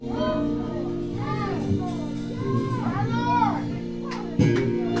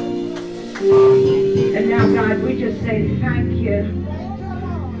God, we just say thank you.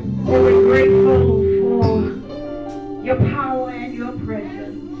 Oh, we're grateful for your power and your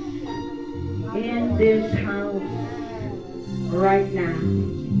presence in this house right now.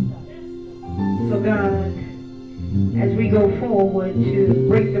 So God, as we go forward to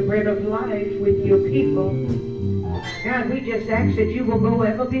break the bread of life with your people, God, we just ask that you will go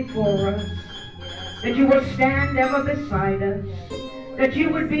ever before us, that you will stand ever beside us, that you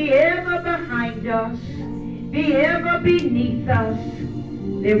would be ever behind us, be ever beneath us,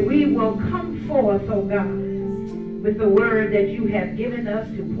 that we will come forth, oh God, with the word that you have given us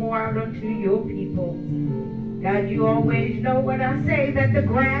to pour out unto your people. God, you always know what I say, that the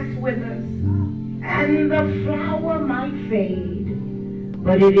grass withers and the flower might fade,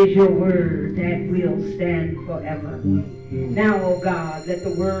 but it is your word that will stand forever. Now, oh God, let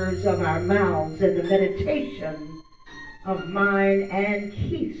the words of our mouths and the meditation of mine and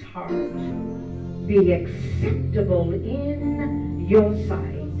Keith's heart be acceptable in your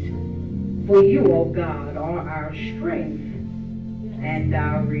sight. For you, O God, are our strength and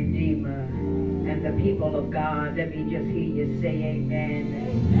our Redeemer. And the people of God, let me just hear you say amen.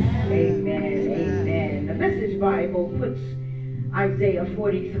 Amen. Amen. The Message Bible puts Isaiah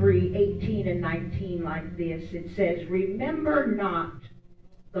 43, 18 and 19 like this. It says, remember not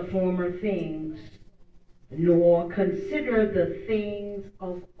the former things, nor consider the things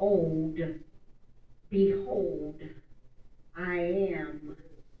of old. Behold, I am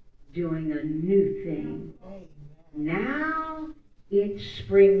doing a new thing. Now it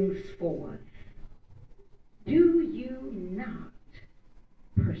springs forth. Do you not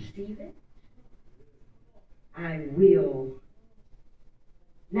perceive it? I will,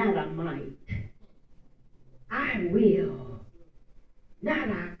 not I might. I will, not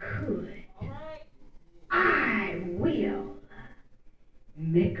I could. I will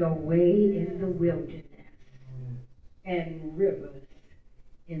make a way in the wilderness and rivers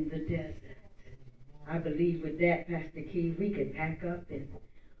in the desert. I believe with that, Pastor Key, we could pack up and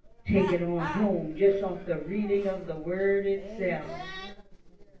take it on home just off the reading of the word itself.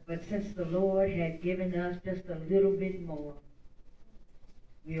 But since the Lord had given us just a little bit more,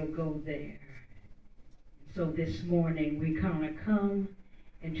 we'll go there. So this morning we kind of come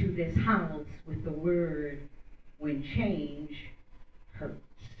into this house with the word, when change hurts.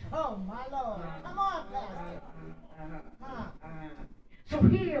 Oh, my Lord. Come on, Pastor. So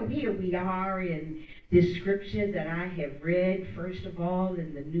here we are in this scripture that I have read, first of all,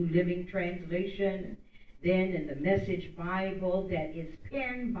 in the New Living Translation, then in the Message Bible that is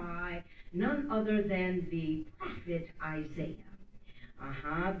penned by none other than the prophet Isaiah.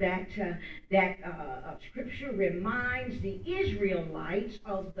 That scripture reminds the Israelites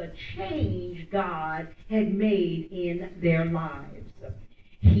of the change God had made in their lives.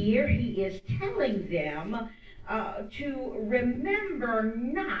 Here he is telling them to remember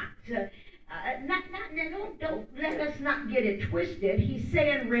not, don't let us not get it twisted. He's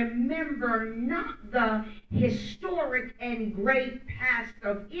saying remember not the historic and great past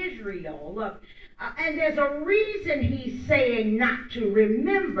of Israel. And there's a reason he's saying not to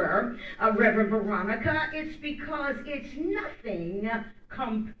remember, Reverend Veronica. It's because it's nothing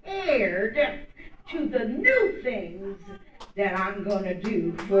compared to the new things that I'm going to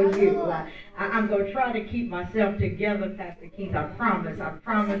do for you. I'm going to try to keep myself together, Pastor Keith. I promise. I'm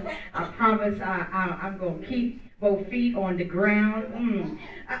going to keep both feet on the ground.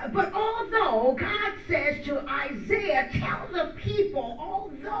 But although God says to Isaiah, tell the people,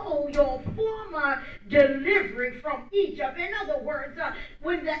 although your former delivery from Egypt, in other words,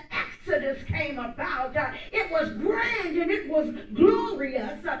 when the Exodus came about, it was grand and it was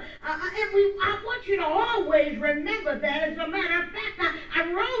glorious. And I want you to always remember that. As a matter of fact,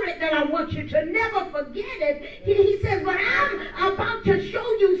 I wrote it that I want you to never forget it. He said, but I'm about to show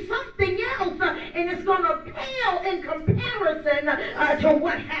you something else, and it's going to pale in comparison to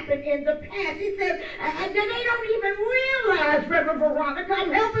what happened in the past. He said, and they don't even realize, Reverend Veronica,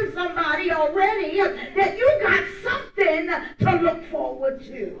 I'm helping somebody already, that you got something to look forward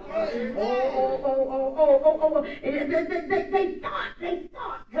to. They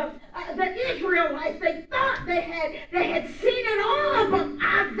thought, the Israelites, they thought they had seen it all, but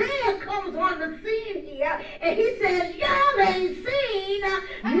Isaiah comes on the scene here, and he says, y'all ain't seen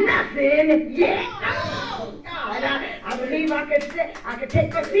nothing yet. Oh, God, I believe I could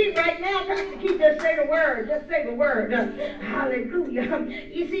take the See, right now, Pastor Keith, just say the word. Just say the word. Hallelujah.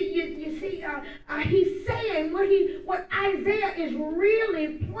 You see, he's saying what Isaiah is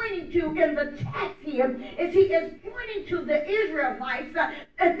really pointing to in the text here is he is pointing to the Israelites that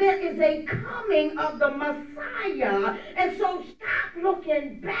there is a coming of the Messiah. And so stop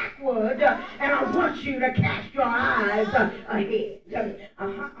looking backward, and I want you to cast your eyes ahead.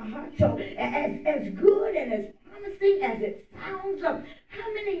 So as good and as promising as it sounds,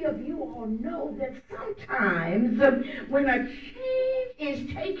 how many of you all know that sometimes when a change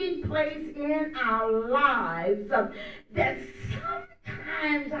is taking place in our lives, that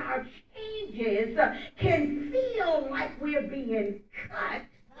sometimes our changes can feel like we're being cut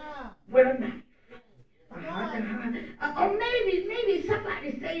with a knife. Or maybe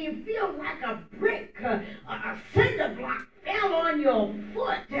somebody say you feel like a brick, a cinder block fell on your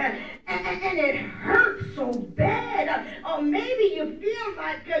foot and it hurts so bad. Or maybe you feel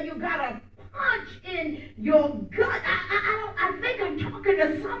like you got a punch in your gut. I think I'm talking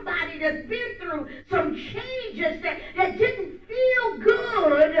to somebody that's been through some changes that didn't feel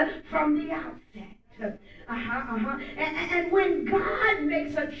good from the outset. And when God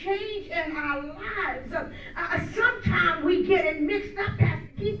makes a change in our lives, sometimes we get it mixed up, Pastor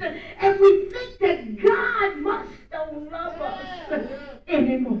Keith, and we think that God must don't love us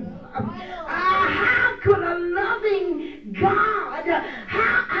anymore. How could a loving God,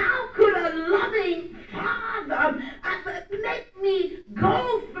 how could a loving Father make me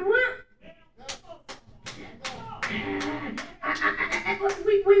go through?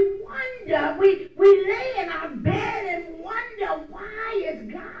 We wonder, we lay in our bed and wonder, why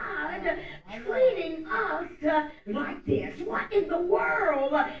is God treating us like this? What in the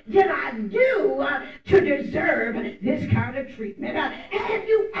world did I do to deserve this kind of treatment? Have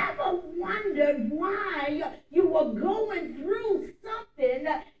you ever wondered why you were going through something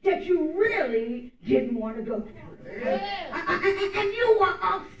that you really didn't want to go through? And you were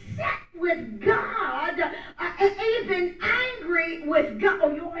upset with God, even angry with God. Oh,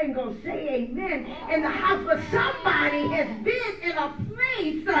 you ain't gonna say amen in the house, but somebody has been in a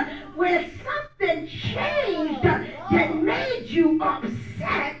place where something changed that made you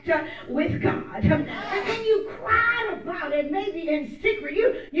upset with God, and you cried about it, maybe in secret.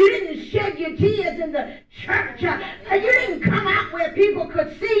 You didn't shed your tears in the church. You didn't come out where people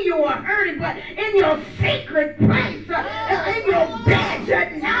could see you were hurting, but in your secret place, in your beds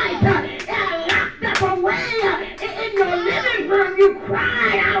at night, locked up away in your living room, you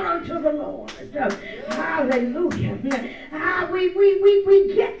cried out unto the Lord. Hallelujah.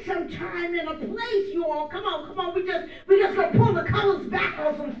 We get some time in a place, you all. Come on. We just gonna pull the colors back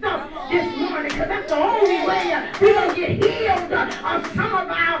on some stuff this morning, because that's the only way we're gonna get healed of some of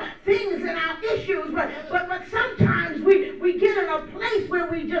our things and our issues. But sometimes we get in a place where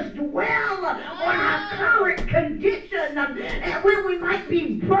we just dwell on our current condition, and where we might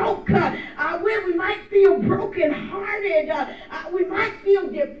be broke, where we might feel brokenhearted, we might feel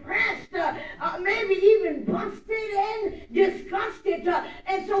depressed, maybe even busted and disgusted,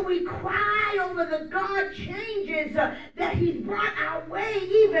 and so we cry over the God changes that He's brought our way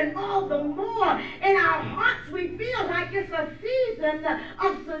even all the more. In our hearts, we feel like it's a season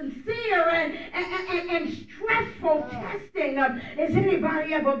of sincere and stressful testing. Has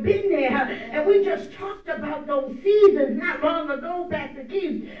anybody ever been there? And we just talked about those seasons not long ago, Pastor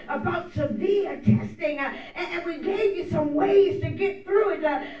Keith, about severe testing, and we gave you some ways to get through it.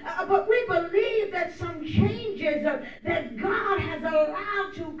 But we believe that some changes that God has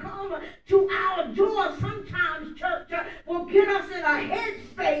allowed to come to our door sometimes, church, will get us in a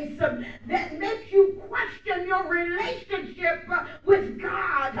headspace that makes you question your relationship with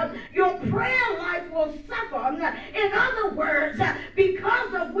God. Your prayer life will suffer. In other words,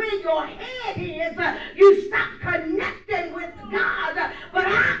 because of where your head is, you stop connecting with God. But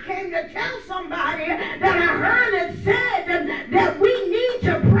I came to tell somebody that I heard it said that we need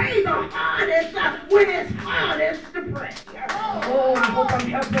to pray the hardest when it's hardest to pray. Oh, I hope I'm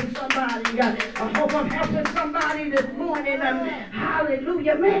helping somebody. I hope I'm helping somebody this morning.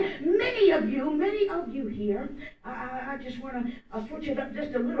 Hallelujah. Many of you here, I just want to switch it up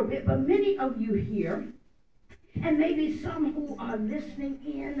just a little bit, but many of you here, and maybe some who are listening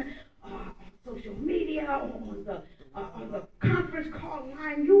in on social media or on the conference call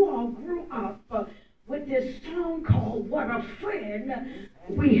line, you all grew up with this song called "What a Friend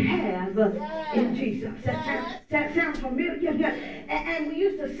We Have in Jesus." That sounds familiar? And we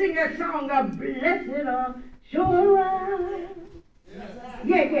used to sing that song, "Blessed Assurance."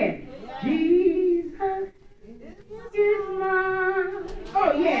 Yeah. Jesus is mine.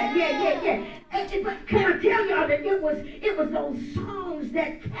 Oh, yeah. But can I tell y'all that it was those songs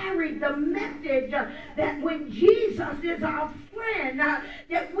that carried the message that when Jesus is our friend,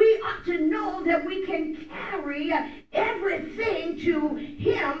 that we ought to know that we can carry everything to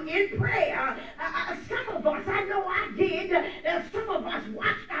him in prayer. Some of us, I know I did, some of us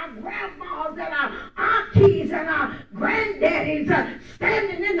watched our grandmas and our aunties and our granddaddies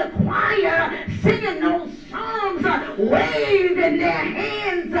standing in the choir singing those songs, waving their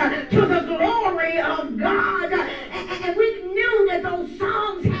hands to the glory of God. And we knew that those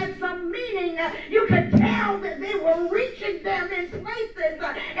songs had some meaning. You could tell that they were reaching them in places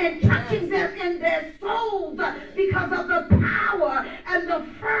and touching them in their souls because of the power and the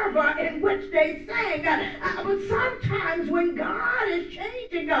fervor in which they sang. But sometimes when God is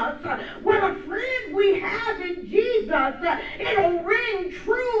changing us, what a friend we have in Jesus, it'll ring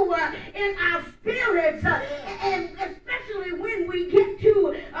true in our spirits, and especially when we get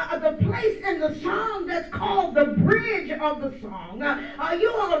to the place in the song that's called the bridge of the song.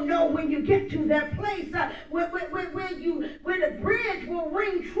 You all know when you get to that place where the bridge will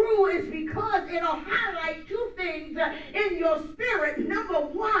ring true is because it'll highlight two things in your spirit. Number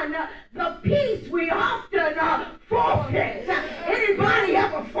one, the peace we often forfeit. Anybody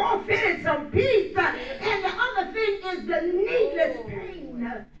ever forfeited some peace? And the other thing is the needless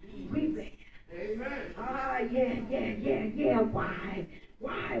pain we bear. Yeah. Why?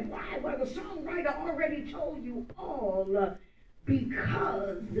 Well, the songwriter already told you all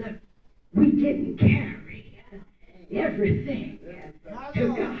because we didn't carry everything to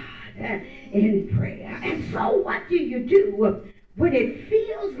God in prayer. And so what do you do when it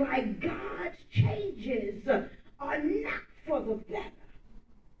feels like God's changes are not for the better,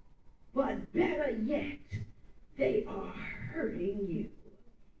 but better yet, they are hurting you?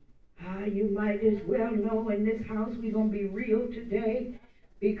 You might as well know in this house we're going to be real today,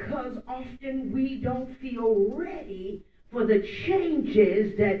 because often we don't feel ready for the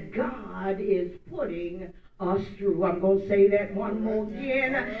changes that God is putting us through. I'm going to say that one more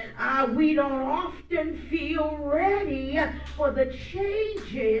again. We don't often feel ready for the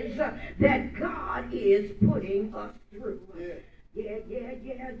changes that God is putting us through. Yeah.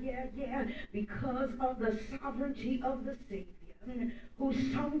 Because of the sovereignty of the Savior, who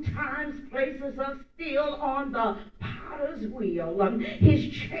sometimes places us still on the potter's wheel.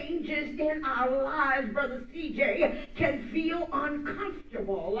 His changes in our lives, Brother CJ, can feel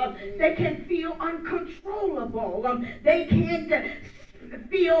uncomfortable. They can feel uncontrollable. They can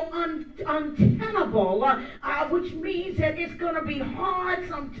feel untenable, which means that it's going to be hard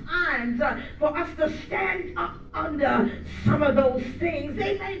sometimes for us to stand up under some of those things.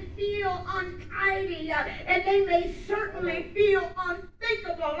 They may feel untidy, and they may certainly feel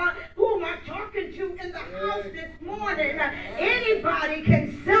unthinkable. Who am I talking to in the house this morning? Anybody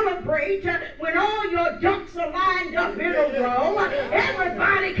can celebrate when all your ducks are lined up in a row.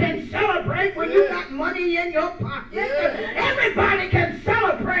 Everybody can celebrate when you got money in your pocket. Everybody can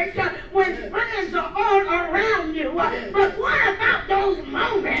celebrate when friends are all around you. But what about those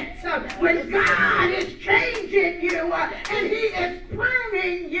moments when God is changing you and He is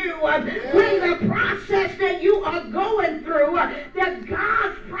pruning you? When the process that you are going through, that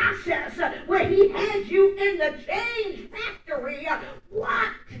God's process where He has you in the change factory,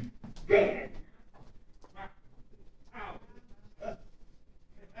 what then?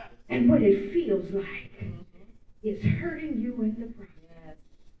 And what it feels like is hurting you in the process.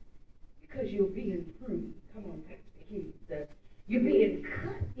 Because you're being pruned. Come on, Pastor Keith. You're being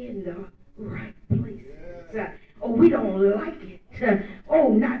cut in the right places. We don't like it.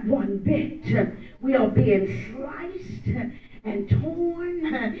 Not one bit. We are being sliced and torn.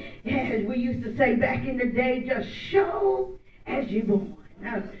 As we used to say back in the day, just show as you're born.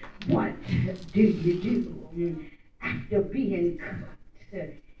 What do you do after being cut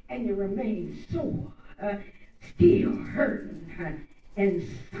and you remain sore, still hurting, and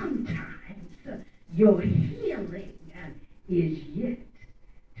sometimes your healing is yet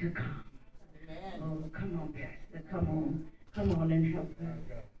to come? Oh, come on, Pastor. Come on and help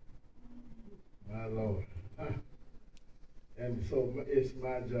us. My Lord. And so it's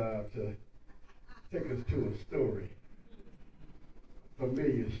my job to take us to a story, a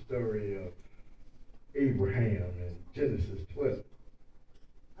familiar story of Abraham in Genesis 12.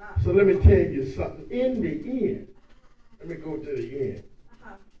 So let me tell you something. In the end, let me go to the end.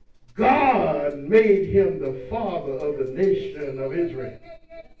 God made him the father of the nation of Israel.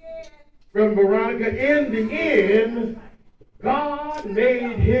 Remember, Veronica, in the end, God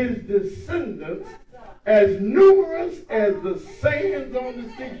made his descendants as numerous as the sands on the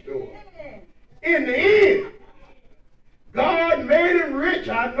seashore. In the end, God made him rich.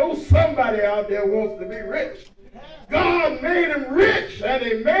 I know somebody out there wants to be rich. God made him rich, and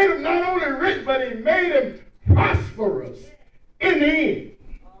he made him not only rich, but he made him prosperous in the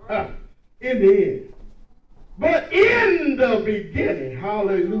end. In the end. But in the beginning,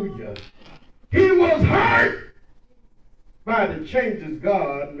 hallelujah, he was hurt by the changes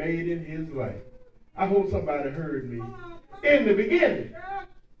God made in his life. I hope somebody heard me. In the beginning,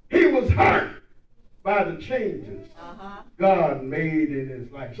 he was hurt by the changes God made in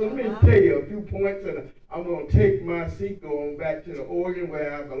his life. So let me tell you a few points, and I'm going to take my seat, going back to the organ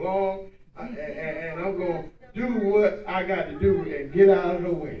where I belong, and I'm going to do what I got to do and get out of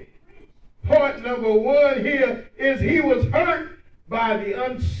the way. Point number one here is he was hurt by the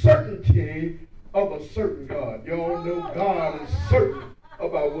uncertainty of a certain God. You all know God is certain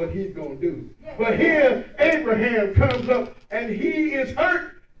about what he's going to do. But here Abraham comes up and he is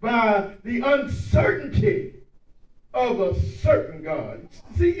hurt by the uncertainty of a certain God.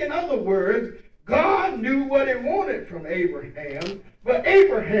 See, in other words, God knew what he wanted from Abraham, but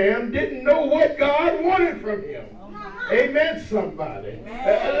Abraham didn't know what God wanted from him. Amen, somebody.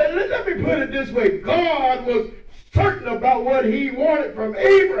 Let me put it this way. God was certain about what he wanted from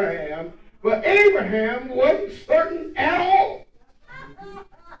Abraham, but Abraham wasn't certain at all.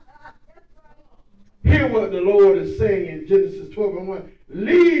 Hear what the Lord is saying in Genesis 12:1.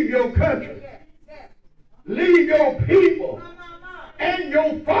 Leave your country. Leave your people and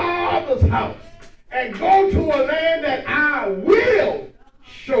your father's house and go to a land that I will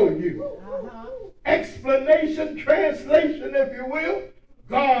show you. Explanation, translation, if you will.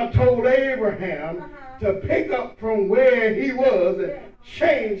 God told Abraham to pick up from where he was and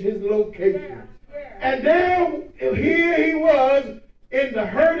change his location. And there, here he was in the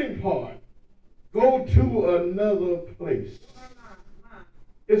hurting part. Go to another place.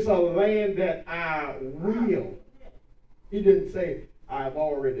 It's a land that I will. He didn't say, I've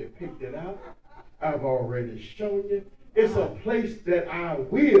already picked it out. I've already shown you. It's a place that I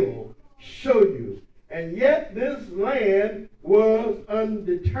will show you. And yet this land was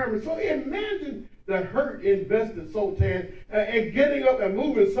undetermined. So imagine the hurt invested Sultan in getting up and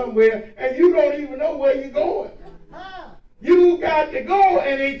moving somewhere, and you don't even know where you're going. You got to go,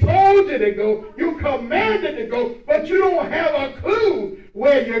 and he told you to go. You commanded to go, but you don't have a clue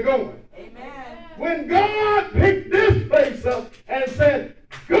where you're going. Amen. When God picked this place up and said,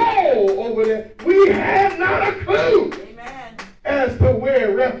 go over there, we had not a clue as to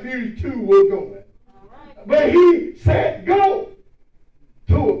where Refuge 2 was going. But he said, go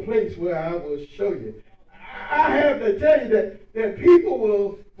to a place where I will show you. I have to tell you that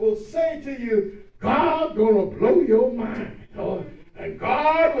people will say to you, God's going to blow your mind. And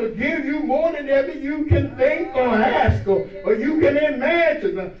God will give you more than ever you can think or ask or you can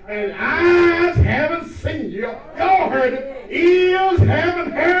imagine. And eyes haven't seen you. Y'all heard it. Ears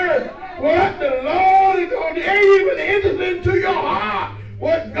haven't heard what the Lord is going to do. Ain't even entered into your heart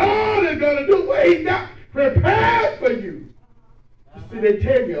what God is going to do. What he got prepared for you. See, they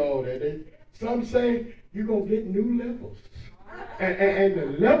tell you all that. Some say you're going to get new levels. And the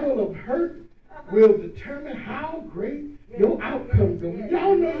level of hurt will determine how great your outcome is going to be.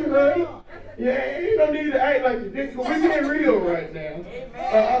 Y'all know you heard it. Yeah, you don't need to act like you did. We're getting real right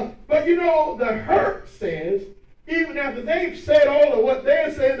now. But you know, the hurt says, even after they've said all of what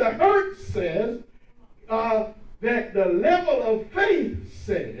they're saying, the hurt says that the level of faith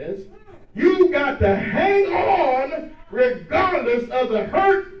says you got to hang on regardless of the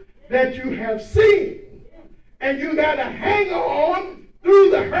hurt that you have seen. And you got to hang on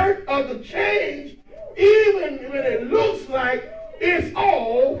through the hurt of the change, even when it looks like it's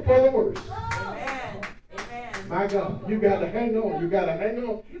all for the worse. Amen. Amen. My God, you got to hang on. You got to hang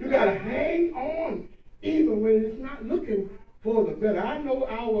on. You got to hang on even when it's not looking for the better. I know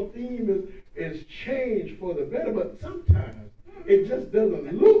our theme is change for the better, but sometimes it just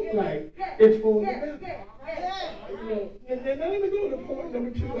doesn't look like it's for the better. You know, and then let me go to point number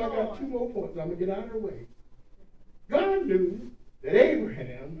 2. I got 2 more points. I'm going to get out of the way. God knew that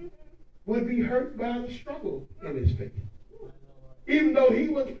Abraham would be hurt by the struggle in his faith, even though he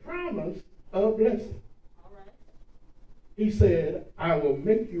was promised a blessing. He said, I will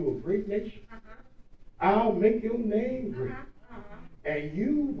make you a great nation. I'll make your name great, and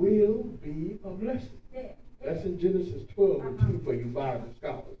you will be a blessing. That's in Genesis 12:2 for you Bible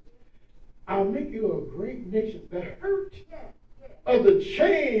scholars. I'll make you a great nation. The hurt of the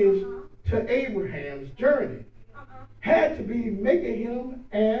change to Abraham's journey had to be making him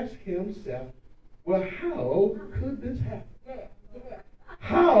ask himself, well, how could this happen?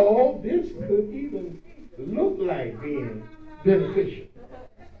 How this could even look like being beneficial?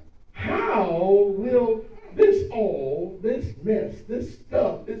 How will this all this mess, this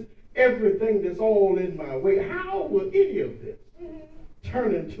stuff, this everything that's all in my way, how will any of this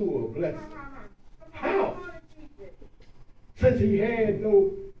turn into a blessing? How? Since he had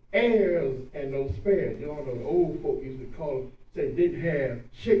no heirs and no spares. You all know the old folk used to call them, say, didn't have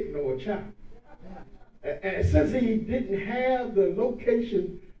chick nor child. And since he didn't have the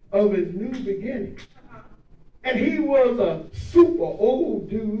location of his new beginning, and he was a super old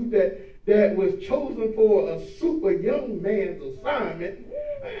dude that was chosen for a super young man's assignment,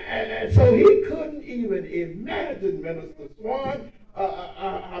 and so he couldn't even imagine, Minister Swan,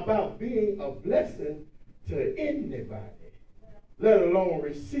 about being a blessing to anybody, let alone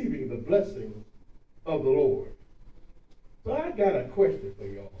receiving the blessings of the Lord. So I got a question for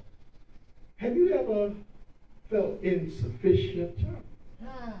y'all. Have you ever felt insufficient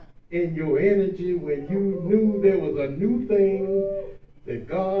in your energy when you knew there was a new thing that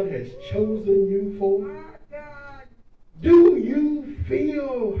God has chosen you for? Do you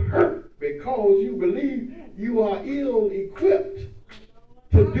feel hurt because you believe you are ill-equipped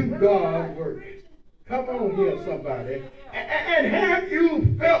to do God's work? Come on here, somebody. And have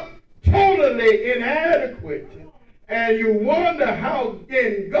you felt totally inadequate? And you wonder how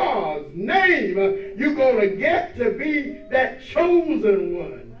in God's name you're going to get to be that chosen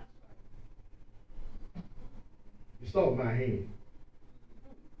one. You saw my hand.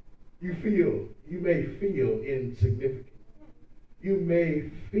 You may feel insignificant. You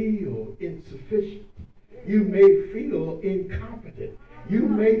may feel insufficient. You may feel incompetent. You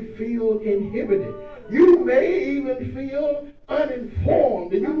may feel inhibited. You may even feel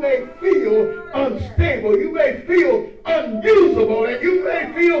uninformed. And you may feel unstable. You may feel unusable. And you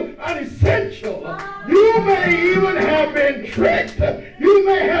may feel unessential. You may even have been tricked. You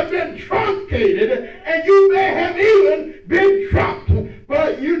may have been truncated. And you may have even been dropped.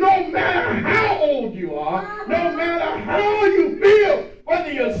 But you, no matter how old you are, no matter how you feel,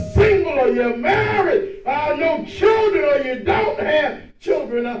 whether you're single or you're married, no children or you don't have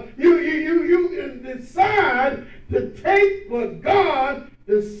children, you decide to take what God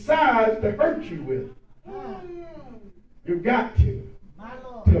decides to hurt you with. You've got to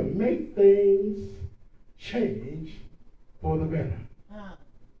make things change for the better.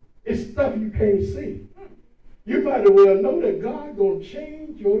 It's stuff you can't see. You might as well know that God's going to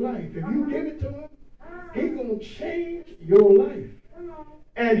change your life. If you give it to him, he's going to change your life.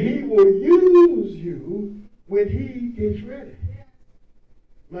 And he will use you when he gets ready.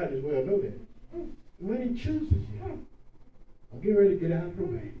 Might as well know that. When he chooses you. I'm getting ready to get out of the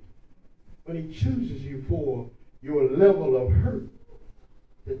way. When he chooses you for your level of hurt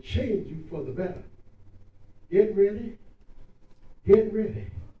to change you for the better. Get ready. Get ready.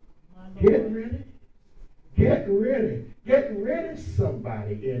 Get ready. Get ready. Get ready,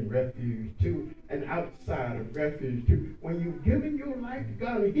 somebody in refuge too, and outside of refuge too. When you've given your life to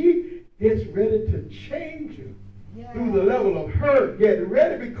God, he gets ready to change you through the level of hurt. Get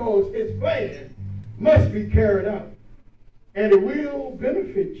ready, because his plan must be carried out. And it will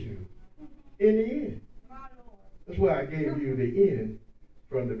benefit you in the end. That's why I gave you the end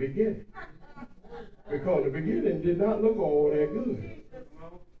from the beginning. Because the beginning did not look all that good.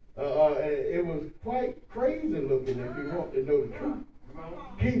 It was quite crazy looking, if you want to know the truth.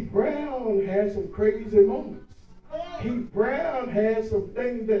 Keith Brown had some crazy moments. Keith Brown had some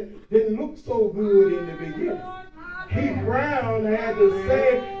things that didn't look so good in the beginning. Keith Brown had to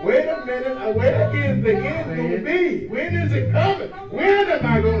say, wait a minute, where is the end going to be? When is it coming? When am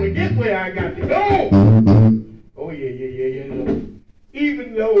I going to get where I got to go? Oh, yeah.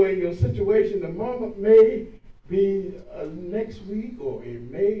 Even though in your situation the moment may be next week, or it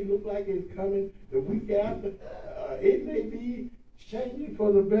may look like it's coming the week after, it may be changing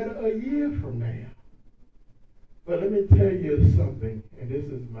for the better a year from now. But let me tell you something, and this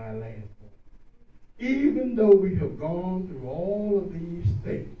is my last point. Even though we have gone through all of these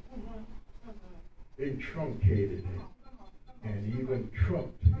things, been truncated and even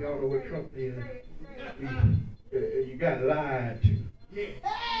trumped. Y'all know what trumped is? You got lied to.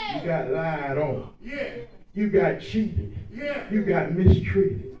 You got lied on. You got cheated. You got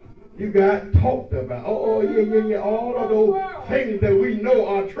mistreated. You got talked about. Yeah. All of those things that we know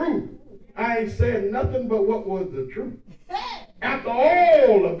are true. I ain't said nothing but what was the truth. After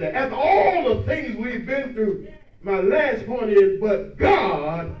all of that, after all the things we've been through, my last point is, but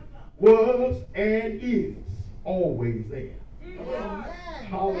God was and is always there.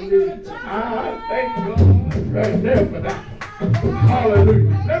 Hallelujah. I thank God right there for that.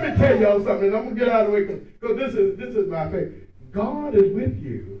 Hallelujah. Let me tell y'all something. I'm going to get out of the way because this is my faith. God is with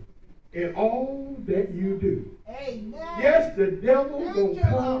you in all that you do. Amen. Yes, the devil gonna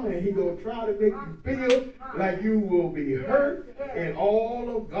come and he gonna try to make you feel like you will be hurt in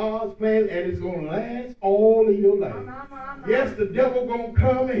all of God's plan, and it's gonna last all of your life. Yes, the devil gonna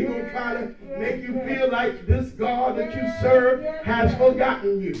come and he gonna try to make you feel like this God that you serve has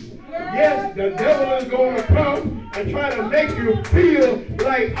forgotten you. Yes, the devil is gonna come and try to make you feel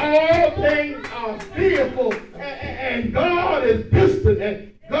like all things are fearful and God is distant and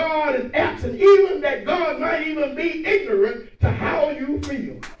God is absent, even that God might even be ignorant to how you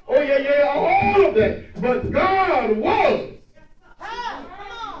feel. Oh, yeah, all of that. But God was.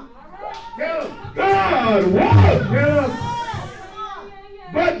 Yeah, God was. Yeah.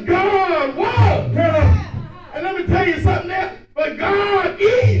 But God was. Yeah. And let me tell you something else. But God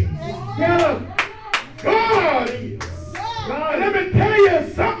is. Yeah. God is. God. And let me tell you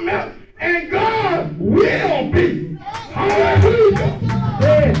something else. And God will be. Hallelujah.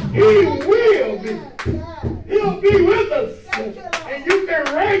 He will be. He'll be with us. And you can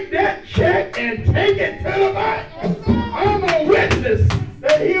write that check and take it to the bank. I'm a witness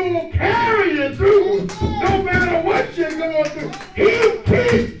that he will carry you through no matter what you're going through. He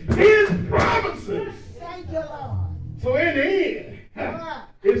keeps his promises. So in the end,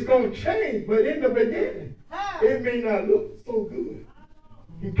 it's going to change. But in the beginning, it may not look so good.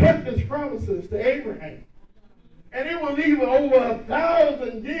 He kept his promises to Abraham. And it was even over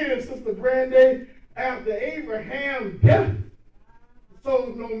 1,000 years, Sister Brandy, after Abraham's death.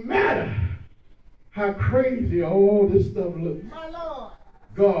 So no matter how crazy all this stuff looks, My Lord.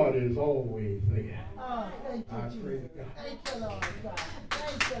 God is always there. Oh, thank you, I Jesus. praise God. Thank you, Lord God.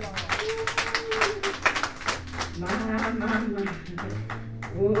 Thank you, Lord.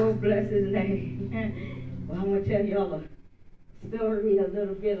 My. Oh, bless his name. Well, I'm going to tell y'all a story, a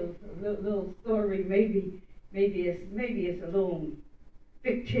little story. Maybe it's a little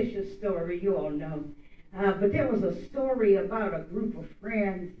fictitious story, you all know. But there was a story about a group of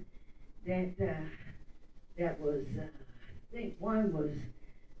friends that was, I think one was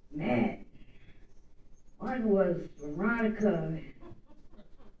Matt, one was Veronica, I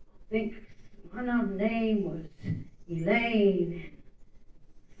think one of them name was Elaine,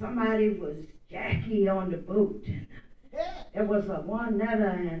 somebody was Jackie on the boat. There was a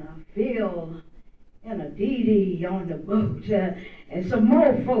Juanetta and a Phil and a Dee Dee on the boat, and some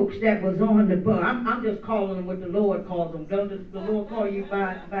more folks that was on the boat. I'm just calling them what the Lord calls them. Don't the Lord call you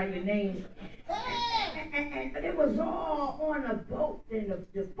by your name? And it was all on a boat, and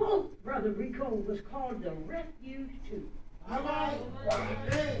the boat, Brother Rico, was called the Refuge 2.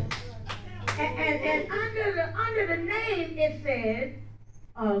 And under the name it said,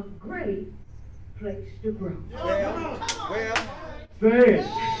 a great place to grow. Say it.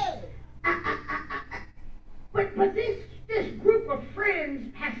 But this group of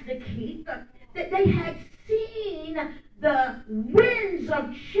friends, Pastor Keith, that they had seen the winds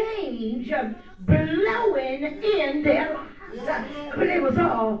of change blowing in their lives. But it was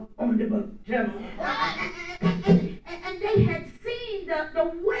all on the boat. And they had seen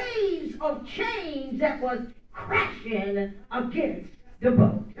the waves of change that was crashing against the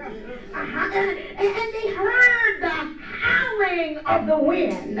boat. And they heard the howling of the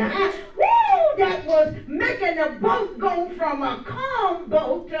wind. That was making the boat go from a calm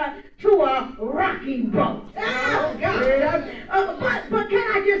boat to a rocky boat. Oh, God. But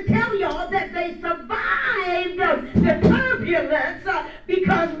can I just tell y'all that they survived the turbulence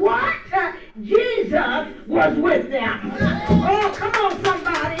because what? Jesus was with them. Oh, come on,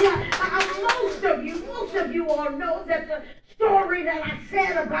 somebody. Most of you all know that the story that I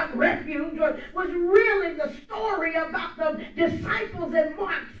said about refuge was really the story about the disciples in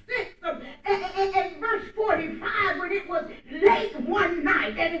Mark 6 and verse 45 when it was late one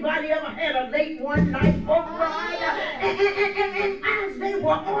night. Anybody ever had a late one night boat ride? And as they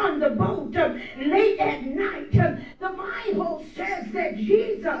were on the boat late at night, the Bible says that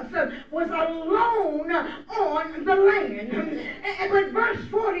Jesus was alone on the land. But verse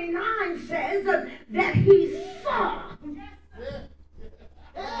 49 says that he saw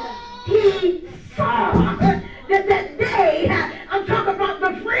that they, I'm talking about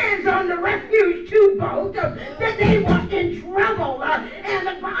the friends on the Refuge 2 boat, that they were in trouble. And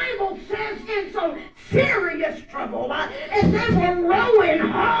the Bible says in some serious trouble. And they were rowing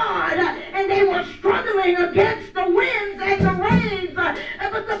hard. And they were struggling against the winds and the rains.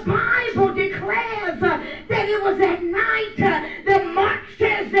 But the Bible declares that it was at night that Mark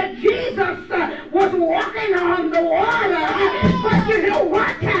says that Jesus was walking on the water. But you know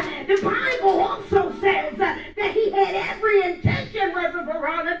what? The Bible also says that he had every intention, Reverend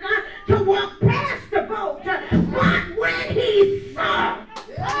Veronica, to walk past the boat. But when he saw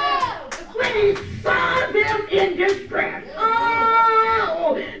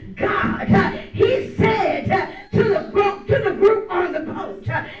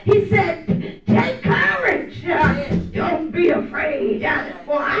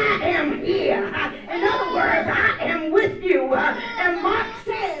I am here. In other words, I am with you. And Mark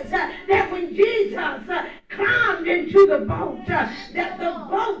says that when Jesus climbed into the boat, that the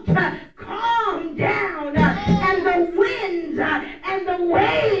boat calmed down, and the winds and the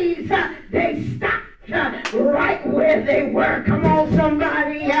waves, they stopped right where they were. Come on,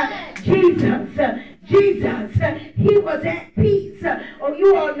 somebody. Jesus, he was at peace. Oh,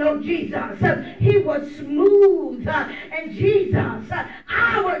 you all know Jesus. He was smooth. And Jesus,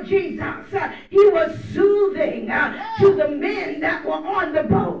 our Jesus, he was soothing to the men that were on the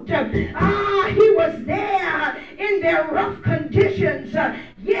boat. He was there in their rough conditions.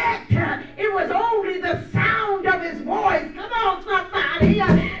 Yet, it was only the sound of his voice. Come on, somebody.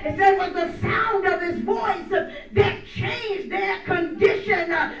 It said it was the sound of his voice that changed their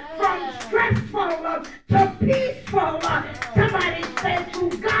condition from stressful to peaceful. Somebody said, to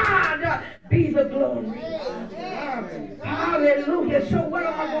God be the glory. Hallelujah. So what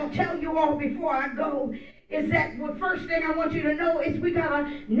am I going to tell you all before I go? Is that the first thing I want you to know is we got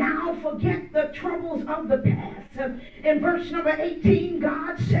to now forget the troubles of the past. In verse number 18,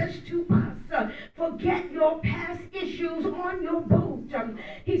 God says to us, forget your past issues on your boat.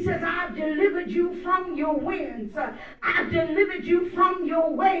 He says, I've delivered you from your winds. I've delivered you from your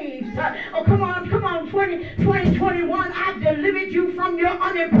waves. Oh, come on, 2021. I've delivered you from your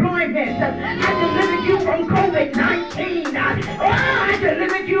unemployment. I delivered you from COVID-19. I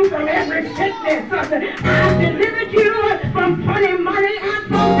delivered you from every sickness. I delivered you from funny money and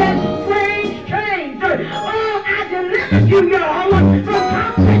from that strange change. Oh, I delivered you, y'all, from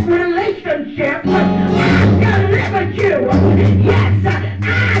toxic relationships. I delivered you. Yes,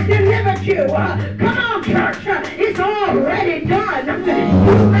 I delivered you. Come on, church. It's already done.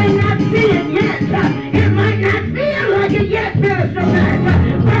 You may not see it yet. It might not feel like it yet, Minister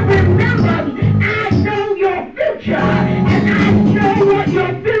Matt. But remember, I know your future, and I know what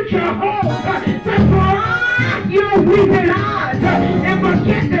your future holds. Your weeping eyes and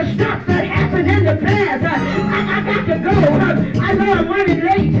forget the stuff that happened in the past. I got to go. I know I'm running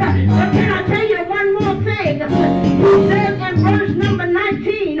late. But can I tell you one more thing? He says in verse number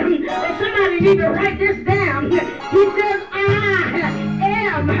 19, and somebody need to write this down. He says, I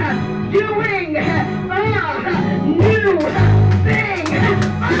am doing a new thing.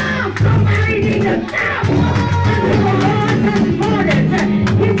 Oh, somebody need to shout unto the Lord this morning.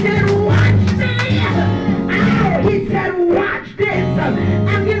 He said, watch me. He said, watch this.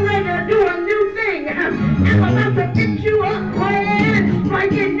 I'm getting ready to do a new thing. I'm about to fix you up brand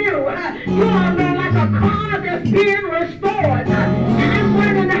spanking new. You all know, like a car that's being restored. And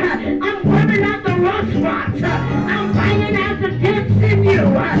I'm rubbing out the rust spots. I'm banging out the dents in you.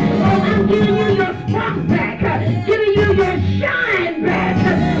 Oh, I'm giving you your spark back. Giving you your shine back.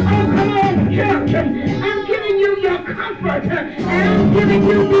 Oh, come on, church. I'm giving you your comfort. And I'm giving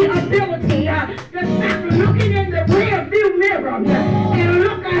you the ability to stop looking in the rear view mirror and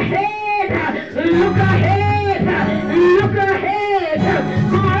look ahead, look ahead, look ahead.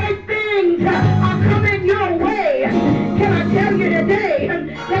 Great things are coming your way. Can I tell you today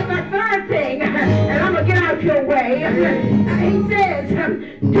that the third thing, and I'm going to get out your way, he says,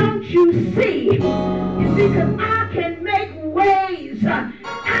 don't you see? You see, because I can make ways out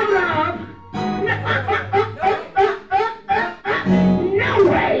of no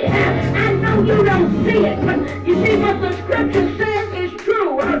way. I know you don't see it. You see, what the scripture says is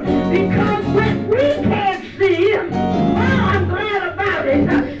true. Because when we can't see, oh, I'm glad about it.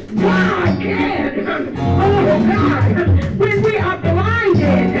 God can. Oh, God. When we are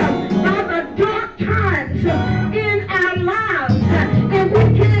blinded by the dark times in our lives and we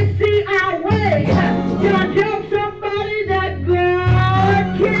can't see our way, can I tell somebody that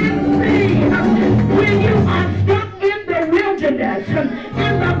God can see? When you are stuck in the wilderness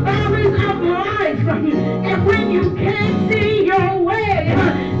and the valleys of life, and when you can't see your way,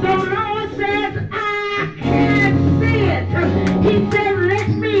 the Lord says, I can't see it. He said, let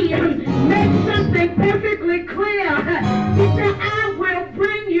me make something perfectly clear. He said, I will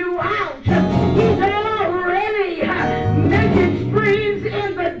bring you out. He's already making streams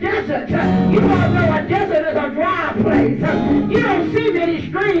in the desert. You all know a desert is a dry place. You don't see many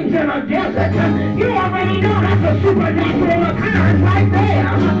streams in a desert. You already know that's a supernatural occurrence right there.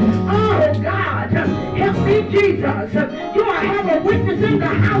 Oh, God, help me, Jesus. Do I have a witness in the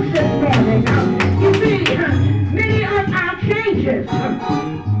house this morning? You see, many of our changes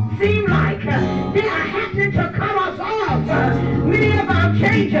seem like they are happening to cut us off. Many of our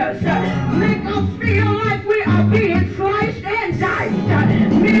changes make us feel like we are being sliced and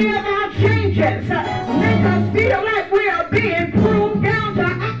diced. Many of our changes make us feel like we are being pruned down to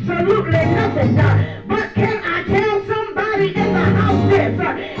absolutely nothing. But can I tell somebody in the house this?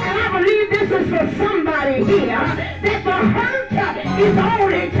 And I believe this is for somebody here, that the hurt is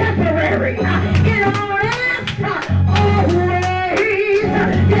only temporary. It always,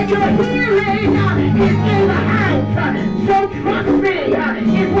 that your healing is in the house. So trust me,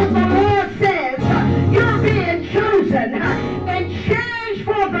 is what the Lord says. You're being chosen and changed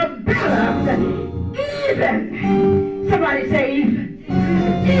for the better. Even, somebody say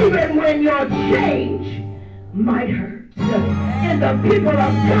even when your change might hurt. And the people of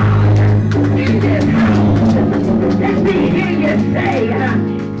God in this house, let me hear you say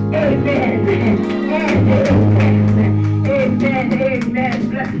amen and amen. Amen, amen.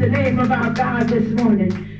 Bless the name of our God this morning.